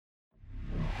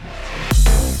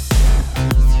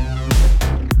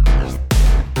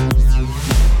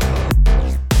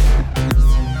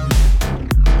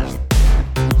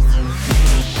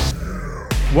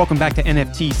Welcome back to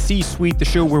NFT C-Suite, the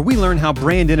show where we learn how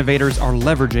brand innovators are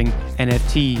leveraging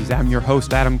NFTs. I'm your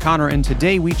host, Adam Connor, and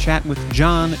today we chat with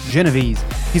John Genovese.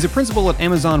 He's a principal at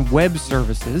Amazon Web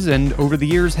Services and over the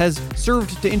years has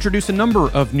served to introduce a number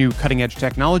of new cutting-edge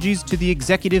technologies to the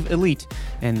executive elite,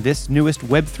 and this newest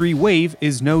Web3 wave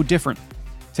is no different.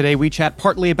 Today, we chat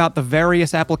partly about the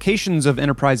various applications of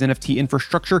enterprise NFT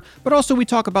infrastructure, but also we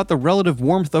talk about the relative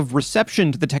warmth of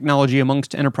reception to the technology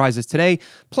amongst enterprises today,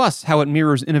 plus how it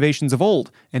mirrors innovations of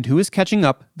old and who is catching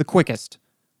up the quickest.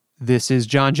 This is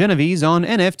John Genovese on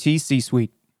NFT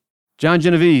C-Suite. John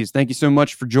Genovese, thank you so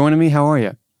much for joining me. How are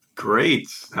you? Great.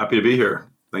 Happy to be here.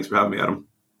 Thanks for having me, Adam.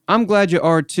 I'm glad you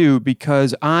are too,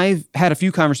 because I've had a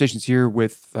few conversations here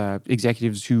with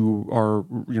executives who are,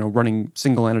 running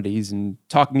single entities and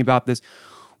talking about this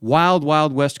wild,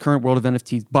 wild west current world of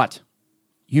NFTs. But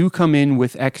you come in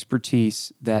with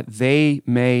expertise that they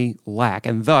may lack,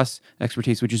 and thus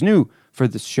expertise which is new for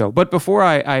this show. But before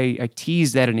I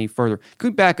tease that any further,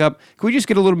 could we back up? Could we just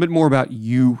get a little bit more about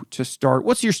you to start?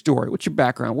 What's your story? What's your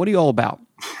background? What are you all about?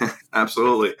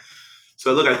 Absolutely.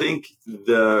 So look, I think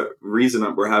the reason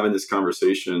that we're having this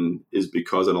conversation is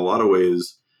because in a lot of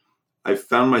ways, I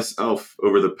found myself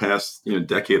over the past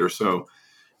decade or so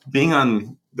being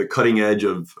on the cutting edge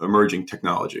of emerging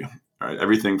technology. Right,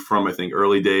 everything from I think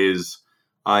early days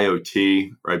IoT,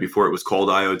 right before it was called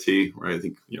IoT. Right, I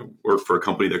think worked for a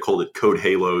company that called it Code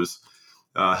Halos,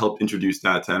 helped introduce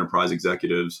that to enterprise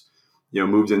executives.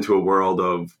 Moved into a world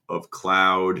of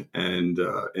cloud and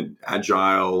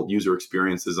agile user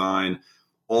experience design,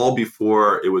 all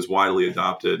before it was widely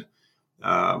adopted.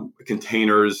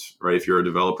 Containers, right? If you're a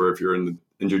developer, if you're in the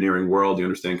engineering world, you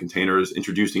understand containers,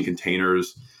 introducing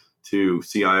containers to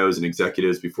CIOs and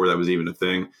executives before that was even a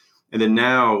thing. And then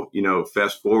now,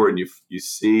 fast forward, you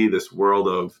see this world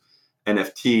of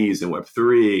NFTs and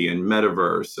Web3 and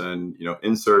metaverse and,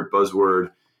 insert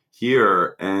buzzword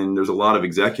here. And there's a lot of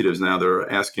executives now that are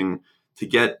asking to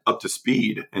get up to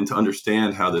speed and to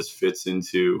understand how this fits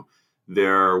into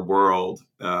their world.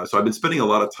 So I've been spending a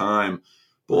lot of time,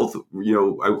 both,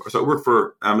 I work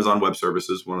for Amazon Web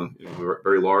Services, a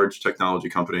very large technology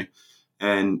company.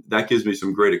 And that gives me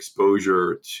some great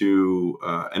exposure to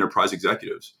enterprise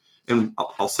executives. And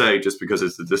I'll say, just because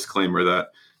it's a disclaimer that,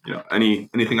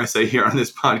 anything I say here on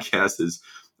this podcast is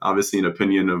obviously an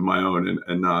opinion of my own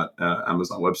and not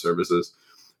Amazon Web Services.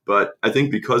 But I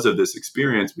think because of this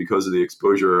experience, because of the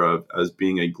exposure of as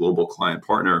being a global client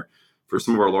partner for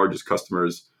some of our largest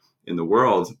customers in the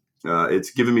world,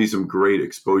 it's given me some great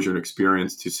exposure and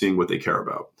experience to seeing what they care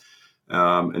about.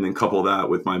 And then couple that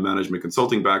with my management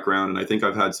consulting background. And I think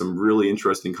I've had some really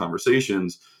interesting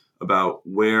conversations about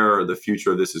where the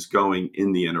future of this is going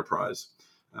in the enterprise.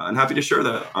 And happy to share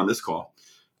that on this call.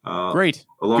 Great.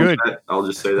 Along Good. with that, I'll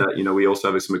just say that, we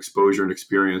also have some exposure and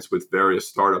experience with various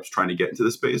startups trying to get into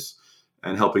the space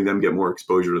and helping them get more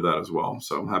exposure to that as well.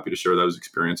 So I'm happy to share those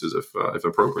experiences if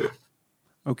appropriate.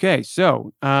 Okay.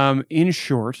 So in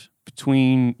short,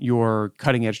 between your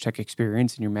cutting edge tech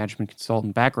experience and your management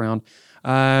consultant background,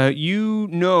 you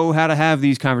know how to have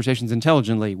these conversations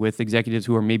intelligently with executives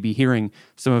who are maybe hearing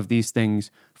some of these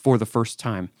things for the first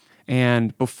time.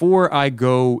 And before I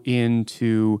go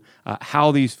into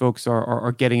how these folks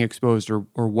are getting exposed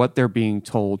or what they're being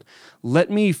told,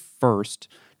 let me first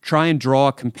try and draw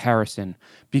a comparison,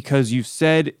 because you've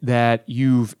said that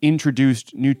you've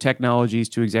introduced new technologies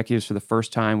to executives for the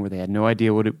first time where they had no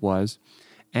idea what it was,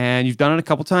 and you've done it a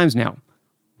couple times now.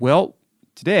 Well,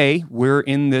 today we're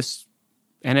in this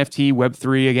NFT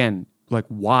Web3 again, like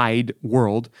wide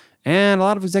world. And a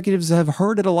lot of executives have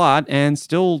heard it a lot and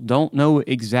still don't know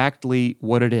exactly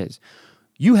what it is.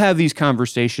 You have these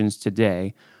conversations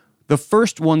today. The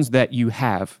first ones that you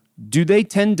have, do they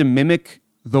tend to mimic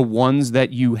the ones that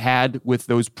you had with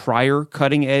those prior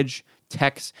cutting edge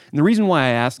techs? And the reason why I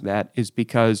ask that is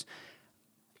because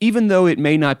even though it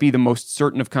may not be the most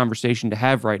certain of conversation to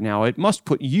have right now, it must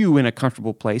put you in a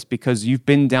comfortable place because you've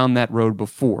been down that road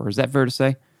before. Is that fair to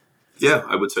say? Yeah,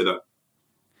 I would say that.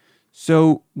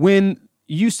 So when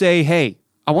you say, hey,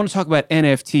 I want to talk about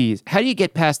NFTs, how do you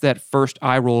get past that first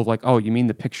eye roll of like, oh, you mean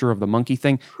the picture of the monkey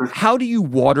thing? How do you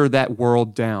water that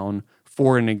world down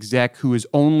for an exec who has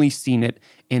only seen it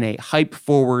in a hype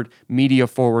forward, media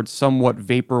forward, somewhat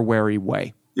vaporwary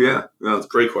way? Yeah, that's a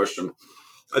great question.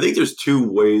 I think there's two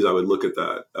ways I would look at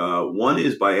that. One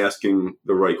is by asking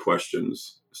the right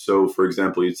questions. So, for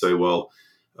example, you'd say, well,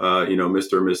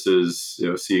 Mr. or Mrs.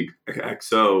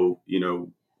 CXO,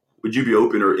 would you be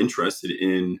open or interested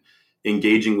in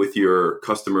engaging with your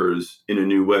customers in a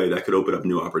new way that could open up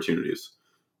new opportunities,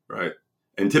 right?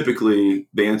 And typically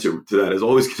the answer to that is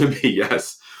always going to be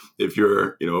yes. if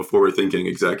you're, a forward-thinking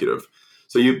executive.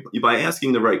 So you by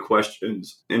asking the right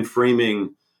questions and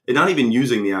framing and not even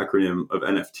using the acronym of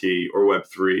NFT or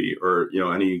Web3 or,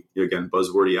 any, again,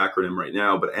 buzzwordy acronym right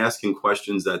now, but asking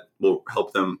questions that will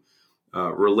help them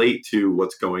relate to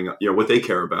what's going on, what they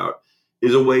care about,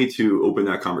 is a way to open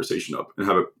that conversation up and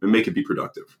and make it be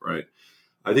productive, right?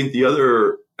 I think the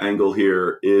other angle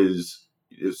here is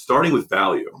starting with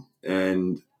value.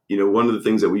 And, one of the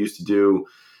things that we used to do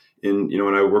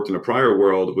when I worked in a prior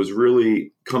world was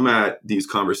really come at these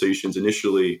conversations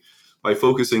initially by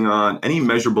focusing on any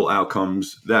measurable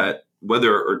outcomes that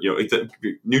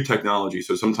new technology.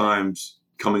 So sometimes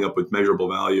coming up with measurable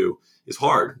value is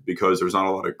hard because there's not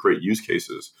a lot of great use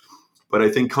cases. But I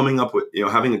think coming up with,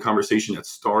 having a conversation that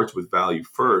starts with value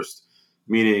first,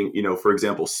 meaning, for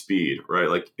example, speed, right?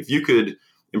 Like if you could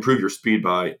improve your speed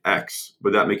by X,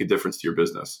 would that make a difference to your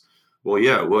business? Well,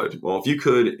 yeah, it would. Well, if you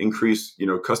could increase,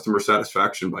 customer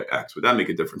satisfaction by X, would that make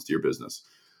a difference to your business?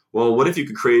 Well, what if you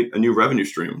could create a new revenue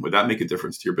stream? Would that make a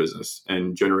difference to your business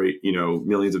and generate,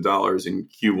 millions of dollars in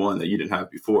Q1 that you didn't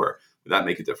have before? Would that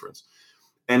make a difference?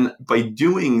 And by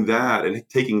doing that and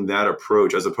taking that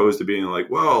approach, as opposed to being like,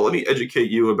 well, let me educate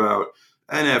you about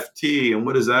NFT and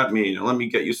what does that mean? And let me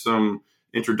get you some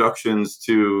introductions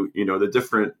to, the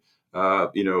different,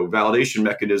 validation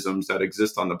mechanisms that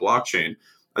exist on the blockchain.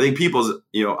 I think people's,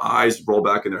 eyes roll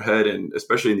back in their head, and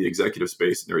especially in the executive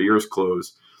space, and their ears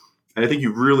close. And I think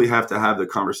you really have to have the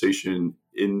conversation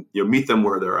meet them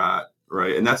where they're at,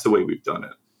 right? And that's the way we've done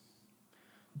it.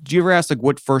 Do you ever ask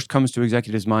what first comes to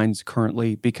executives' minds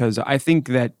currently? Because I think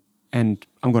that, and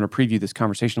I'm going to preview this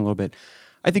conversation a little bit,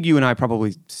 I think you and I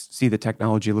probably see the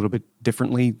technology a little bit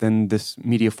differently than this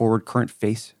media forward current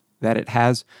face that it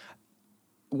has.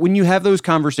 When you have those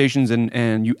conversations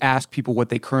and you ask people what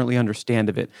they currently understand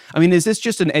of it, I mean, is this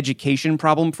just an education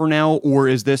problem for now, or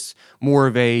is this more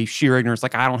of a sheer ignorance,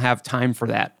 like I don't have time for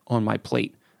that on my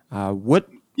plate? What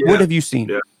have you seen?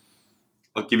 Yeah.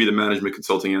 I'll give you the management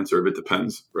consulting answer. It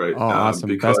depends, right? Oh, awesome.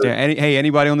 Because,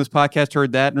 anybody on this podcast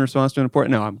heard that in response to an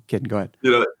important? No, I'm kidding. Go ahead.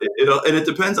 And it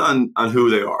depends on who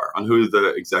they are, on who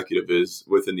the executive is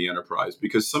within the enterprise.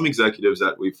 Because some executives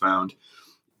that we found,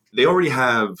 they already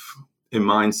have a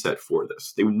mindset for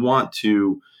this. They want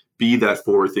to be that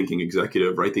forward-thinking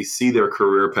executive, right? They see their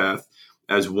career path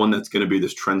as one that's going to be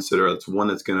this trendsetter. That's one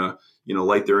that's going to,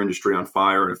 light their industry on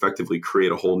fire and effectively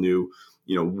create a whole new,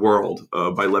 world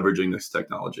by leveraging this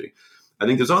technology. I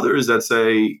think there's others that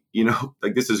say,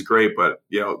 like this is great, but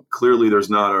clearly there's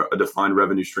not a defined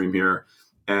revenue stream here,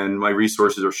 and my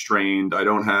resources are strained. I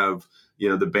don't have, the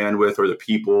bandwidth or the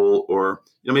people or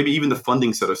maybe even the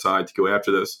funding set aside to go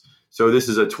after this. So this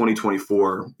is a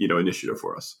 2024, initiative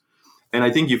for us. And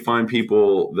I think you find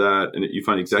people and you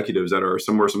find executives that are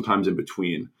somewhere sometimes in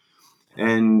between.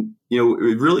 And,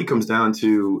 it really comes down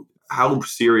to how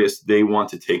serious they want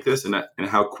to take this and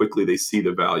how quickly they see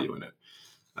the value in it.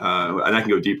 And I can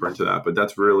go deeper into that, but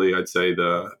that's really, I'd say,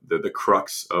 the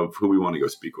crux of who we want to go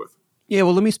speak with. Yeah,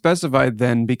 well, let me specify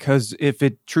then, because if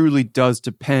it truly does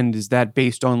depend, is that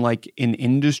based on like an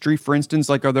industry, for instance?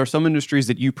 Like, are there some industries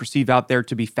that you perceive out there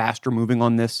to be faster moving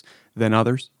on this than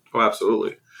others? Oh,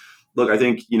 absolutely. Look, I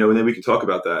think, and then we can talk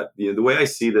about that. The way I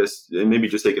see this, and maybe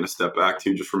just taking a step back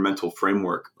to just for mental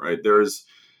framework, right? There's,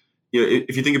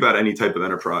 if you think about any type of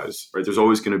enterprise, right, there's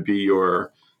always going to be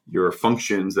your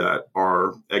functions that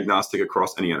are agnostic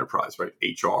across any enterprise, right?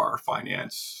 HR,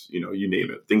 finance, you name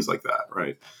it, things like that,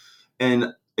 right?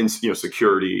 And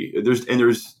security.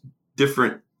 There's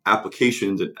different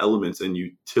applications and elements and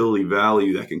utility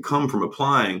value that can come from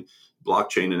applying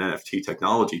blockchain and NFT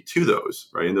technology to those,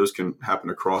 right? And those can happen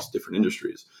across different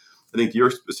industries. I think your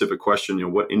specific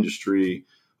question, what industry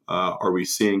are we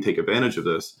seeing take advantage of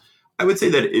this? I would say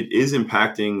that it is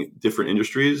impacting different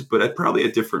industries, but probably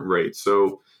at different rates.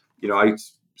 So, I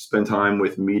spend time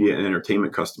with media and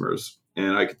entertainment customers,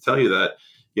 and I can tell you that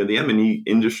the M&E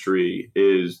industry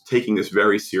is taking this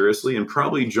very seriously and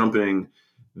probably jumping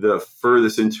the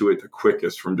furthest into it the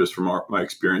quickest from my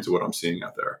experience of what I'm seeing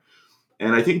out there.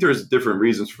 And I think there's different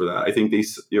reasons for that. I think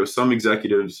some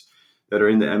executives that are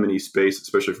in the M&E space,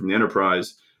 especially from the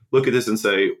enterprise, look at this and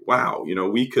say, wow,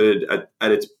 we could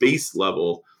at its base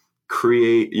level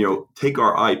create, take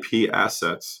our IP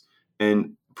assets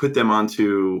and put them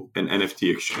onto an NFT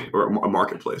exchange or a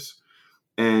marketplace.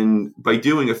 And by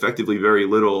doing effectively very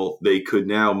little, they could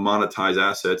now monetize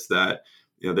assets that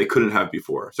they couldn't have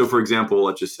before. So, for example,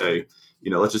 let's just say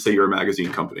you're a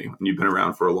magazine company and you've been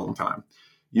around for a long time.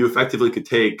 You effectively could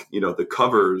take the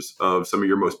covers of some of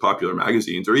your most popular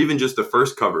magazines, or even just the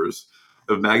first covers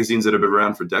of magazines that have been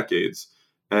around for decades,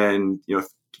 and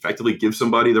effectively give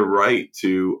somebody the right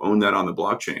to own that on the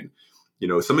blockchain.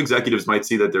 Some executives might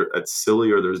see that that's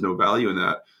silly or there's no value in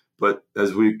that. But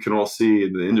as we can all see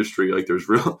in the industry, like there's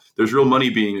real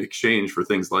money being exchanged for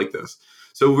things like this.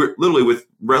 So we're literally with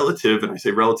relative, and I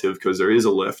say relative because there is a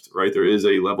lift, right? There is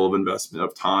a level of investment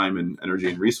of time and energy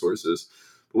and resources.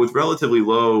 But with relatively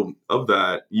low of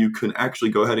that, you can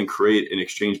actually go ahead and create an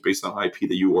exchange based on IP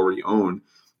that you already own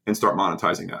and start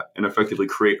monetizing that and effectively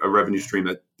create a revenue stream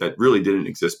that really didn't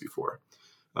exist before.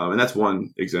 And that's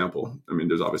one example. I mean,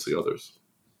 there's obviously others.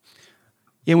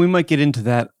 Yeah, we might get into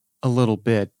that a little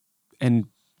bit. And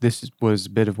this was a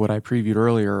bit of what I previewed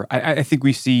earlier. I think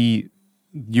we see,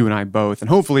 you and I both, and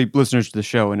hopefully listeners to the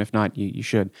show, and if not, you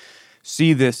should,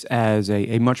 see this as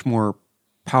a much more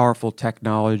powerful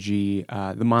technology.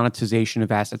 The monetization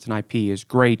of assets and IP is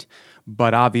great,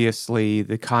 but obviously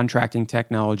the contracting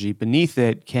technology beneath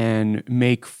it can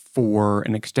make for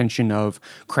an extension of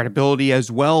credibility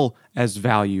as well as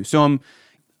value. So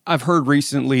I've heard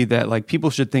recently that like people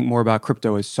should think more about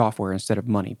crypto as software instead of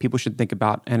money. People should think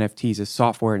about NFTs as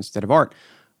software instead of art.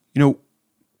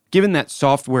 Given that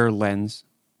software lens,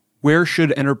 where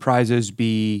should enterprises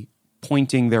be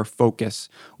pointing their focus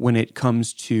when it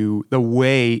comes to the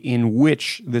way in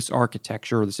which this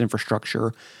architecture or this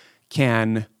infrastructure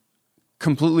can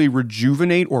completely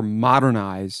rejuvenate or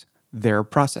modernize their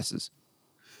processes?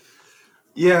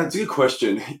 Yeah, it's a good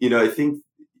question. I think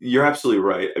you're absolutely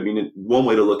right. I mean, one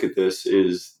way to look at this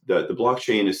is that the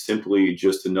blockchain is simply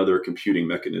just another computing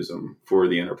mechanism for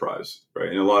the enterprise, right?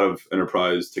 And a lot of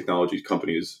enterprise technology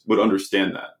companies would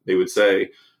understand that. They would say,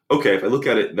 okay, if I look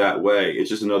at it that way, it's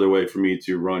just another way for me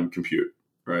to run compute,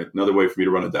 right? Another way for me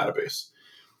to run a database.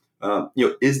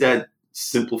 Is that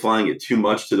simplifying it too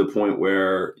much to the point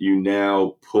where you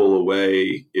now pull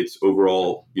away its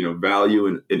overall, value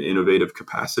and innovative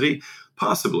capacity?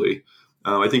 Possibly.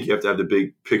 I think you have to have the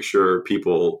big picture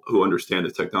people who understand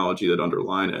the technology that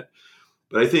underline it.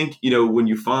 But I think, when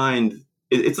you find,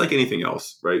 it's like anything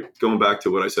else, right? Going back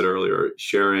to what I said earlier,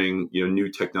 sharing, new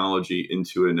technology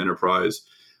into an enterprise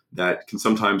that can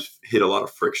sometimes hit a lot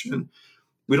of friction.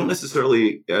 We don't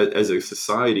necessarily, as a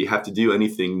society, have to do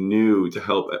anything new to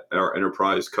help our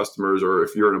enterprise customers, or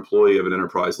if you're an employee of an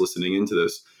enterprise listening into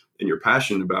this and you're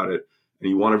passionate about it and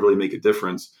you want to really make a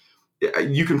difference,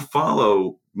 you can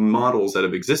follow models that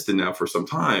have existed now for some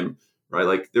time, right?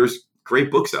 Like there's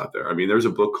great books out there. I mean, there's a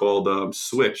book called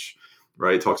Switch,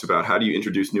 right? It talks about how do you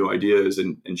introduce new ideas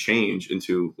and change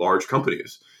into large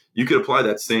companies. You could apply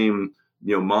that same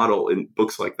model in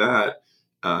books like that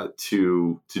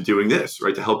to doing this,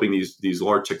 right? To helping these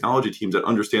large technology teams that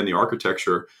understand the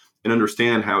architecture and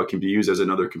understand how it can be used as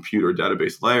another compute or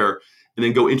database layer, and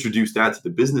then go introduce that to the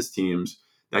business teams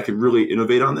that can really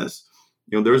innovate on this.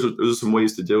 There's some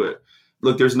ways to do it.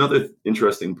 Look, there's another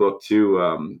interesting book too.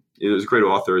 It was a great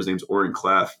author. His name's Oren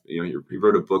Klaff. He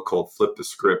wrote a book called Flip the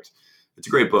Script. It's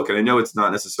a great book, and I know it's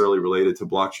not necessarily related to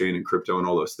blockchain and crypto and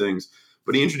all those things,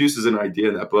 but he introduces an idea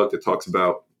in that book that talks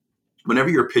about whenever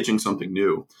you're pitching something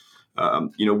new,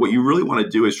 what you really want to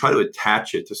do is try to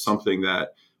attach it to something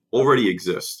that already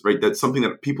exists, right? That's something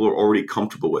that people are already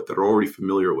comfortable with, that are already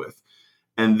familiar with,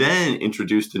 and then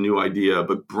introduce the new idea,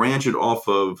 but branch it off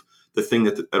of the thing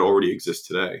that already exists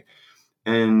today.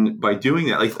 And by doing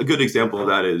that, like a good example of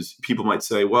that is people might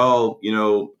say, well,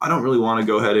 I don't really want to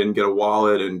go ahead and get a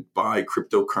wallet and buy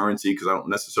cryptocurrency because I don't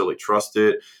necessarily trust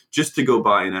it, just to go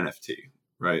buy an NFT,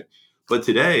 right? But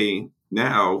today,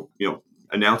 now,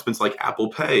 announcements like Apple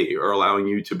Pay are allowing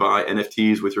you to buy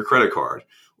NFTs with your credit card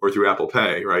or through Apple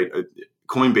Pay, right?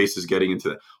 Coinbase is getting into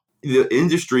that. The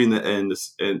industry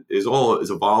is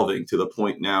evolving to the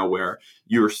point now where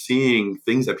you're seeing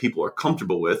things that people are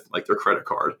comfortable with, like their credit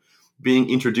card, being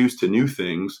introduced to new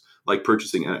things like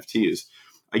purchasing NFTs.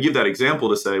 I give that example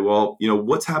to say, well,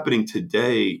 what's happening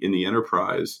today in the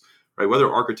enterprise, right?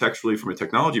 Whether architecturally from a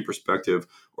technology perspective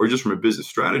or just from a business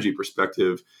strategy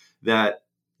perspective, that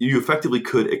you effectively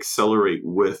could accelerate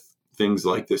with things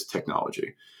like this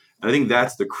technology. And I think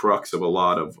that's the crux of a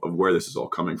lot of where this is all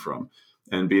coming from.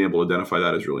 And being able to identify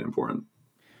that is really important.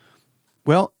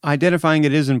 Well, identifying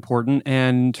it is important.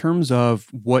 And in terms of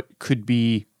what could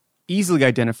be easily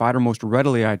identified or most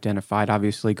readily identified,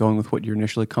 obviously going with what you're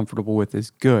initially comfortable with is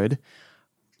good.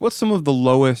 What's some of the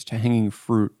lowest hanging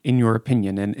fruit in your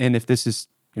opinion? And if this is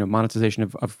monetization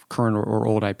of current or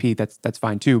old IP, that's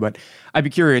fine too. But I'd be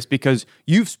curious because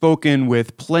you've spoken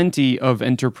with plenty of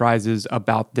enterprises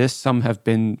about this. Some have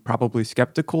been probably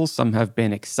skeptical. Some have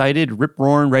been excited,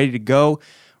 rip-roaring, ready to go.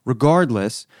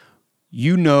 Regardless,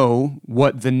 you know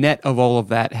what the net of all of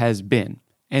that has been.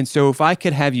 And so if I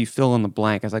could have you fill in the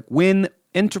blank, I was like, when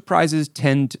enterprises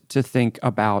tend to think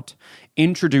about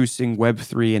introducing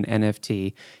Web3 and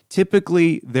NFT,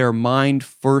 typically their mind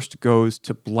first goes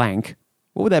to blank.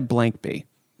 What would that blank be?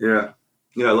 Yeah.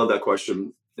 Yeah, I love that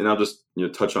question. And I'll just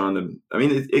touch on them. I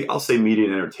mean, I'll say media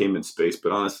and entertainment space,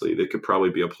 but honestly, they could probably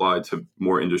be applied to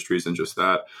more industries than just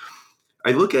that.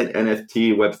 I look at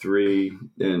NFT, Web3,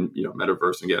 and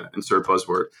metaverse, again, insert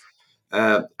buzzword,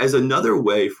 as another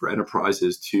way for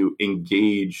enterprises to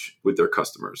engage with their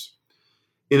customers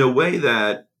in a way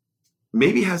that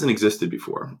maybe hasn't existed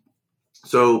before.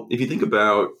 So if you think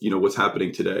about what's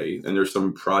happening today, and there's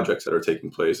some projects that are taking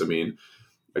place. I mean,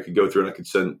 I could go through and I could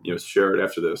share it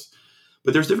after this.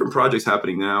 But there's different projects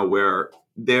happening now where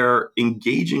they're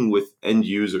engaging with end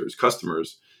users,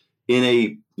 customers, in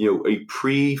a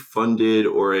pre-funded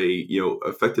or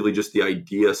effectively just the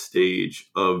idea stage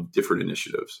of different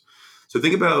initiatives. So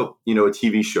think about a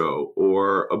TV show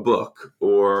or a book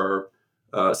or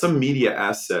some media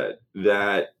asset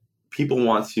that people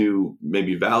want to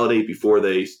maybe validate before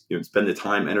they spend the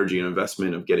time, energy, and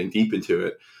investment of getting deep into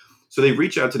it. So they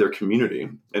reach out to their community.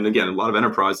 And again, a lot of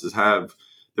enterprises have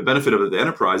the benefit of the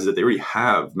enterprise is that they already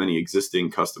have many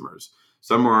existing customers.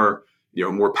 Some are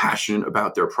more passionate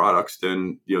about their products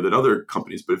than other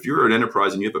companies. But if you're an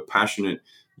enterprise and you have a passionate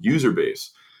user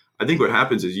base, I think what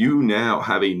happens is you now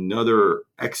have another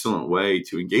excellent way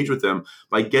to engage with them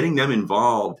by getting them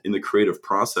involved in the creative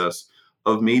process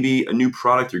of maybe a new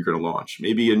product you're going to launch,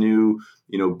 maybe a new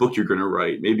book you're going to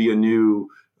write, maybe a new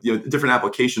different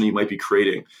application that you might be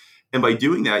creating. And by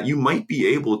doing that, you might be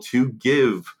able to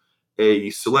give a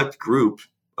select group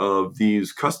of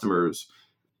these customers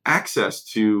access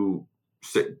to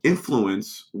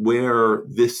influence where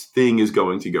this thing is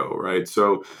going to go, right?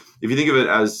 So if you think of it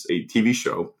as a TV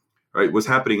show, right, what's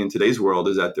happening in today's world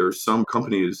is that there's some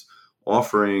companies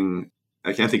offering,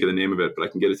 I can't think of the name of it, but I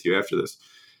can get it to you after this,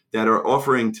 that are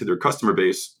offering to their customer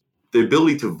base the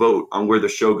ability to vote on where the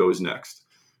show goes next,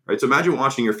 right? So imagine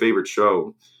watching your favorite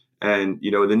show and,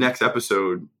 the next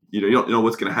episode, you don't know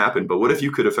what's going to happen, but what if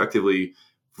you could effectively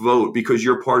vote because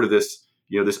you're part of this,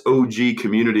 this OG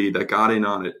community that got in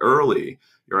on it early,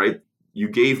 right? You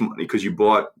gave money because you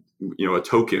bought, a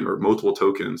token or multiple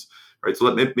tokens, right?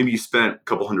 So maybe you spent a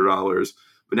couple $100,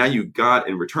 but now you got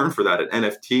in return for that an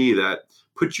NFT that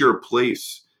puts your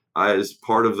place as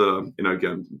part of the,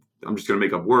 again, I'm just going to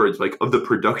make up words, like of the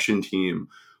production team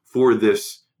for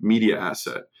this media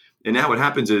asset. And now what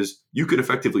happens is you could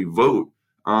effectively vote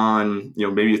on,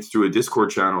 maybe it's through a Discord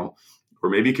channel, or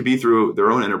maybe it could be through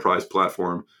their own enterprise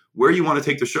platform where you want to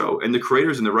take the show. And the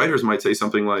creators and the writers might say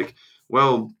something like,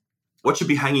 well, what should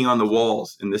be hanging on the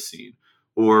walls in this scene?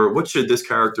 Or what should this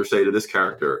character say to this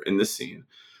character in this scene?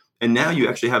 And now you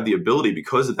actually have the ability,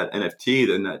 because of that NFT,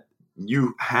 then that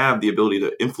you have the ability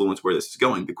to influence where this is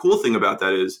going. The cool thing about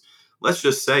that is, let's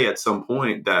just say at some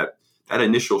point that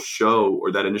initial show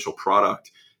or that initial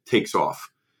product takes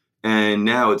off. And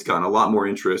now it's gotten a lot more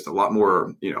interest, a lot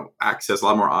more, access, a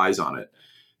lot more eyes on it.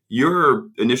 Your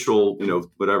initial,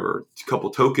 whatever, couple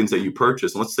tokens that you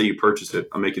purchase, and let's say you purchase it,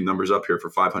 I'm making numbers up here, for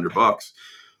 $500,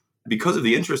 because of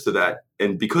the interest of that,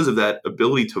 and because of that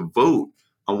ability to vote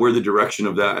on where the direction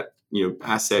of that,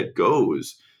 asset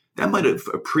goes, that might have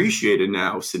appreciated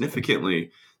now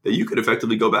significantly, that you could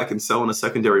effectively go back and sell in a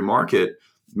secondary market,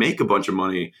 make a bunch of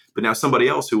money, but now somebody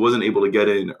else who wasn't able to get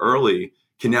in early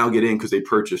can now get in because they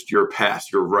purchased your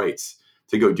pass, your rights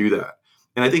to go do that.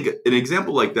 And I think an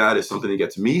example like that is something that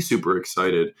gets me super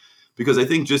excited, because I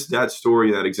think just that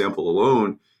story, that example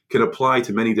alone, can apply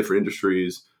to many different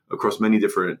industries across many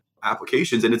different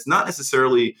applications. And it's not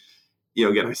necessarily,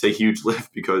 again, I say huge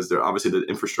lift because they're obviously the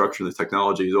infrastructure and the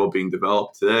technology is all being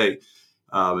developed today.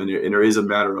 And there is a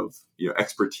matter of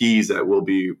expertise that will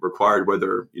be required,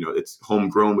 whether it's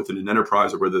homegrown within an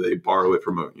enterprise or whether they borrow it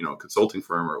from a consulting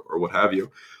firm or what have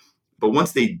you. But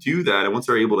once they do that, and once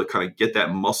they're able to kind of get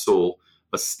that muscle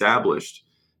established,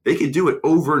 they can do it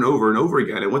over and over and over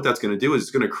again. And what that's going to do is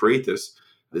it's going to create this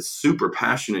super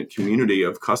passionate community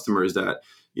of customers that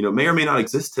may or may not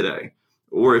exist today,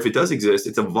 or if it does exist,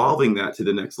 it's evolving that to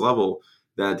the next level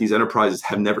that these enterprises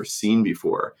have never seen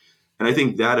before. And I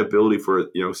think that ability for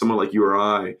someone like you or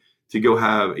I to go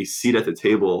have a seat at the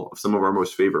table of some of our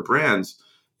most favorite brands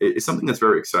is something that's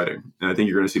very exciting. And I think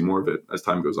you're going to see more of it as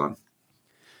time goes on.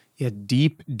 Yeah,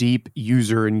 deep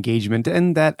user engagement,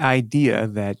 and that idea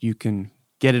that you can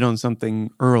get it on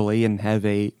something early and have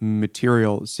a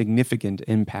material significant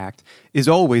impact is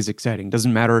always exciting.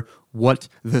 Doesn't matter what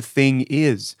the thing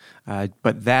is,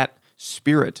 but that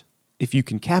spirit, if you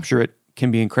can capture it, can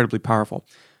be incredibly powerful.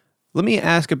 Let me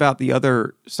ask about the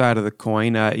other side of the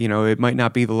coin. It might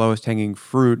not be the lowest hanging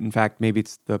fruit. In fact, maybe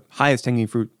it's the highest hanging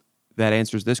fruit that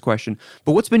answers this question.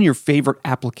 But what's been your favorite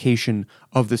application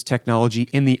of this technology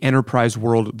in the enterprise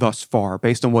world thus far,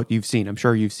 based on what you've seen? I'm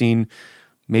sure you've seen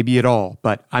maybe it all,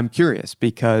 but I'm curious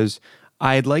because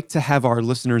I'd like to have our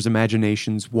listeners'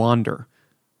 imaginations wander.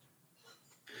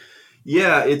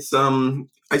 Yeah, it's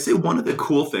I'd say one of the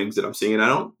cool things that I'm seeing,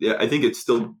 and I think it's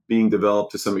still being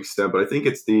developed to some extent, but I think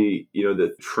it's the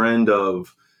trend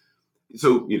of,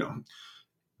 so,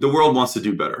 the world wants to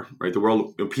do better, right? The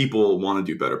world, people want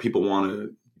to do better. People want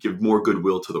to give more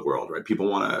goodwill to the world, right? People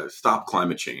want to stop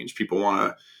climate change. People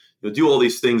want to do all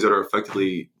these things that are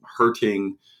effectively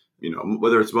hurting,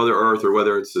 whether it's Mother Earth or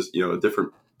whether it's just, a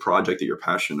different project that you're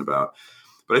passionate about.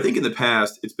 But I think in the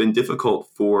past, it's been difficult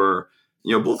for,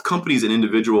 both companies and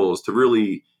individuals to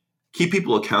really keep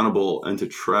people accountable and to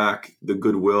track the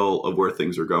goodwill of where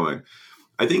things are going.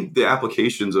 I think the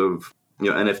applications of,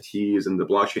 NFTs and the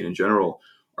blockchain in general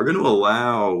are going to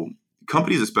allow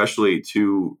companies especially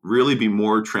to really be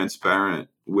more transparent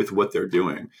with what they're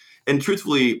doing. And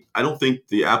truthfully, I don't think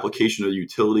the application or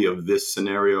utility of this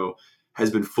scenario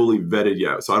has been fully vetted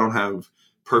yet. So I don't have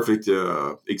perfect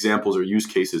examples or use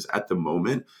cases at the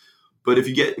moment. But if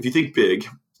you think big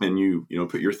and you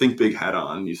put your think big hat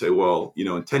on, you say, well,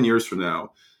 in 10 years from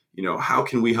now, how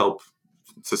can we help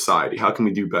society? How can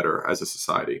we do better as a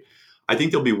society? I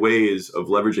think there'll be ways of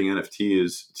leveraging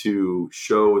NFTs to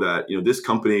show that, this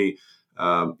company,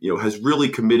 has really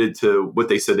committed to what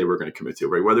they said they were going to commit to,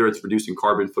 right? Whether it's reducing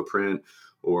carbon footprint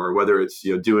or whether it's,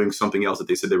 doing something else that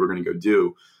they said they were going to go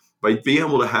do. By being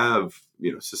able to have,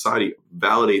 society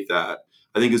validate that,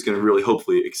 I think is going to really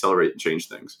hopefully accelerate and change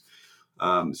things.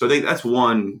 So I think that's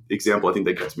one example I think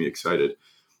that gets me excited.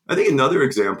 I think another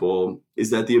example is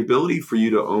that the ability for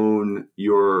you to own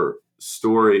your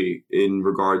story in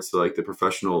regards to like the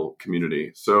professional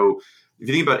community. So if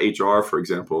you think about HR, for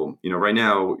example, right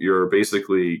now you're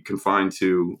basically confined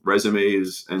to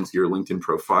resumes and to your LinkedIn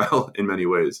profile in many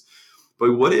ways.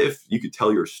 But what if you could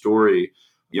tell your story,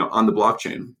 on the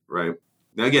blockchain, right?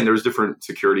 Now, again, there's different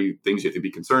security things you have to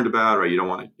be concerned about, right? You don't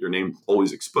want your name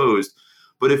always exposed.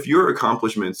 But if your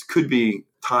accomplishments could be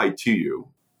tied to you,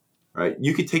 right,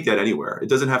 you could take that anywhere. It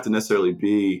doesn't have to necessarily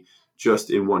be just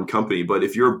in one company. But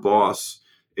if your boss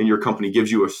in your company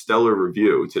gives you a stellar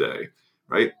review today,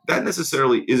 right, that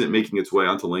necessarily isn't making its way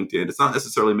onto LinkedIn. It's not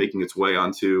necessarily making its way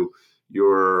onto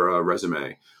your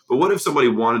resume. But what if somebody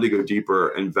wanted to go deeper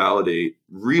and validate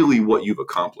really what you've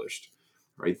accomplished,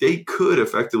 right? They could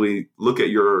effectively look at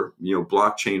your,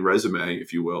 blockchain resume,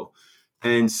 if you will,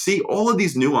 and see all of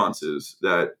these nuances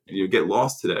that get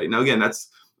lost today. Now, again, that's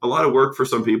a lot of work for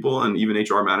some people, and even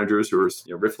HR managers who are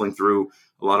riffling through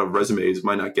a lot of resumes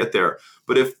might not get there.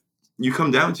 But if you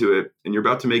come down to it and you're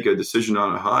about to make a decision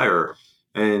on a hire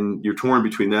and you're torn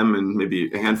between them and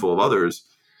maybe a handful of others,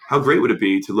 how great would it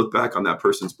be to look back on that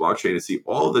person's blockchain and see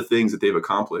all of the things that they've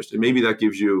accomplished? And maybe that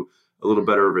gives you a little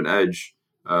better of an edge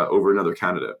over another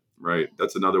candidate, right?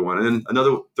 That's another one. And then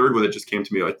another third one that just came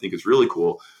to me, I think is really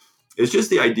cool. It's just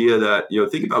the idea that,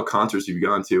 think about concerts you've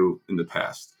gone to in the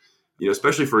past,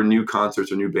 especially for new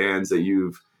concerts or new bands that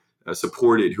you've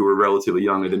supported who are relatively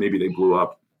young and then maybe they blew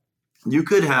up. You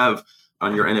could have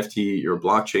on your NFT, your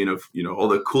blockchain of, all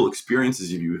the cool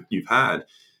experiences you've had.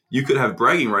 You could have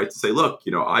bragging rights to say, look,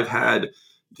 I've had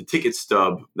the ticket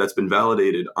stub that's been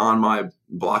validated on my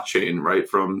blockchain, right,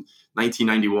 from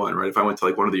 1991, right? If I went to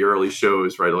like one of the early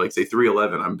shows, right, like say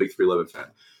 311, I'm a big 311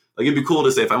 fan. Like it'd be cool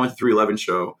to say if I went to 311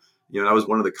 show, that was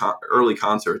one of the early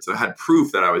concerts. I had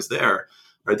proof that I was there,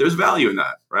 right? There's value in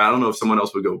that, right? I don't know if someone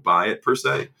else would go buy it per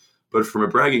se, but from a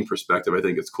bragging perspective, I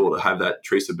think it's cool to have that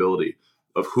traceability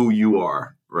of who you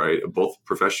are, right? Both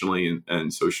professionally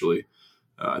and socially.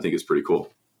 I think it's pretty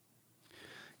cool.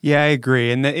 Yeah, I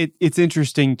agree. And it's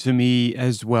interesting to me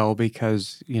as well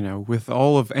because, with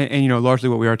all of, and largely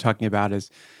what we are talking about is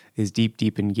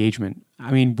deep engagement.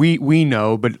 I mean, we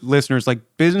know, but listeners, like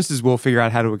businesses will figure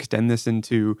out how to extend this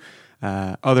into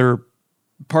other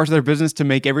parts of their business to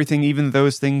make everything, even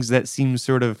those things that seem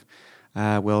sort of,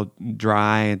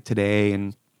 dry today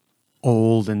and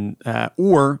old and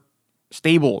or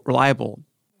stable, reliable.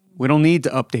 We don't need to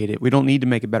update it. We don't need to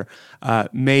make it better.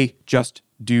 May just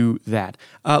do that.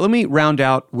 Let me round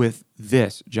out with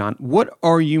this, John. What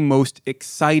are you most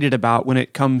excited about when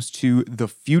it comes to the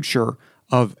future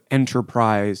of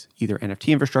enterprise, either NFT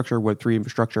infrastructure, Web3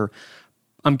 infrastructure?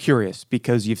 I'm curious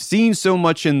because you've seen so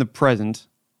much in the present.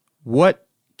 What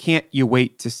can't you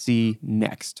wait to see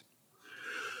next?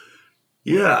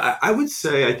 Yeah, I would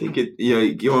say I think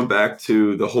going back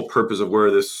to the whole purpose of where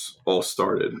this all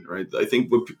started, right? I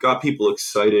think what got people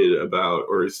excited about,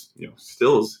 or is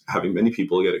still is having many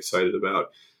people get excited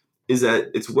about, is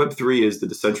that it's Web3 is the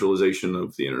decentralization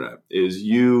of the internet, is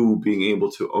you being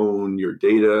able to own your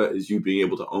data, is you being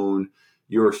able to own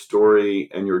your story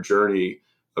and your journey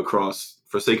across,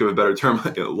 for sake of a better term,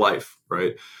 life,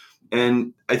 right?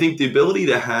 And I think the ability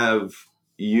to have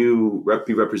you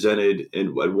be represented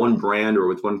in one brand or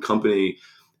with one company,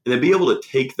 and then be able to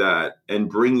take that and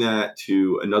bring that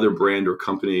to another brand or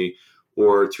company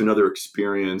or to another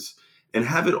experience and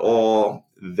have it all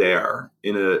there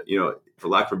in a, for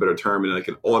lack of a better term, in like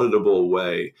an auditable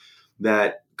way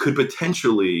that could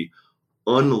potentially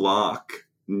unlock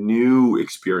new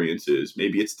experiences.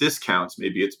 Maybe it's discounts,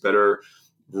 maybe it's better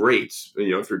rates,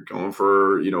 if you're going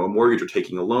for, a mortgage or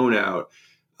taking a loan out.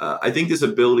 I think this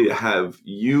ability to have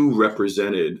you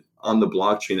represented on the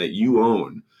blockchain that you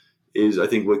own is, I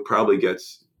think, what probably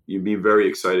gets you be very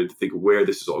excited to think where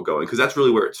this is all going, because that's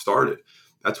really where it started.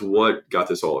 That's what got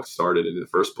this all started in the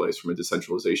first place from a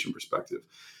decentralization perspective.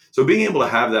 So being able to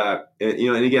have that,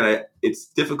 and again, it's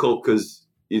difficult because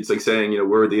it's like saying,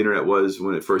 where the internet was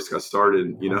when it first got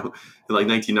started, in like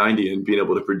 1990, and being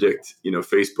able to predict,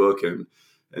 Facebook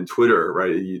and Twitter,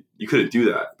 right? You couldn't do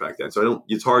that back then. So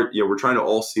it's hard, we're trying to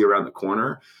all see around the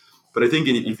corner. But I think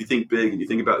if you think big and you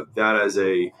think about that as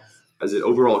an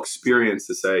overall experience,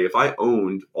 to say, if I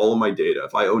owned all of my data,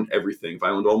 if I owned everything, if I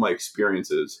owned all my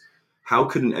experiences, how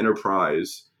could an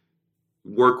enterprise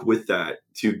work with that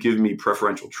to give me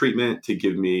preferential treatment, to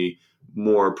give me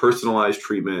more personalized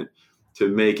treatment, to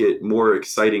make it more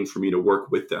exciting for me to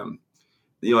work with them?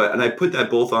 And I put that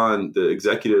both on the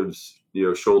executives,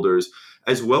 shoulders,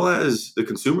 as well as the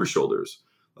consumer shoulders.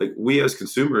 Like, we as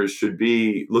consumers should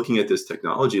be looking at this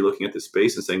technology, looking at this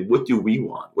space and saying, what do we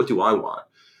want? What do I want?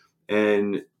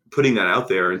 And putting that out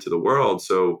there into the world.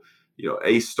 So,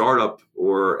 a startup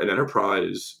or an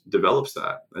enterprise develops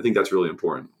that. I think that's really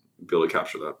important, to be able to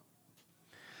capture that.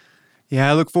 Yeah,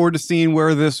 I look forward to seeing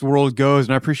where this world goes,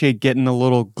 and I appreciate getting a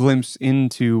little glimpse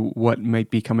into what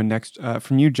might be coming next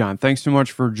from you, John. Thanks so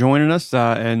much for joining us,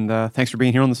 and thanks for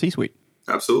being here on the C-Suite.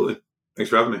 Absolutely.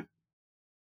 Thanks for having me.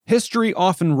 History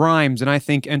often rhymes, and I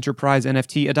think enterprise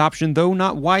NFT adoption, though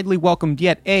not widely welcomed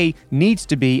yet, A, needs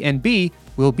to be, and B,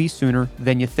 will be sooner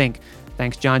than you think.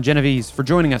 Thanks, John Genovese, for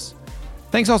joining us.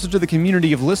 Thanks also to the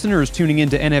community of listeners tuning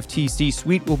into NFT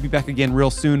C-Suite. We'll be back again real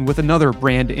soon with another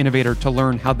brand innovator to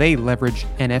learn how they leverage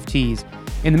NFTs.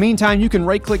 In the meantime, you can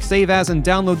right-click Save As and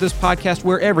download this podcast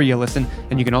wherever you listen,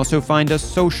 and you can also find us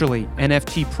socially,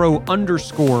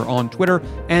 NFTPro_ on Twitter,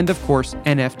 and of course,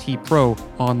 NFT Pro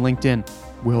on LinkedIn.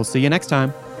 We'll see you next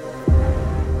time.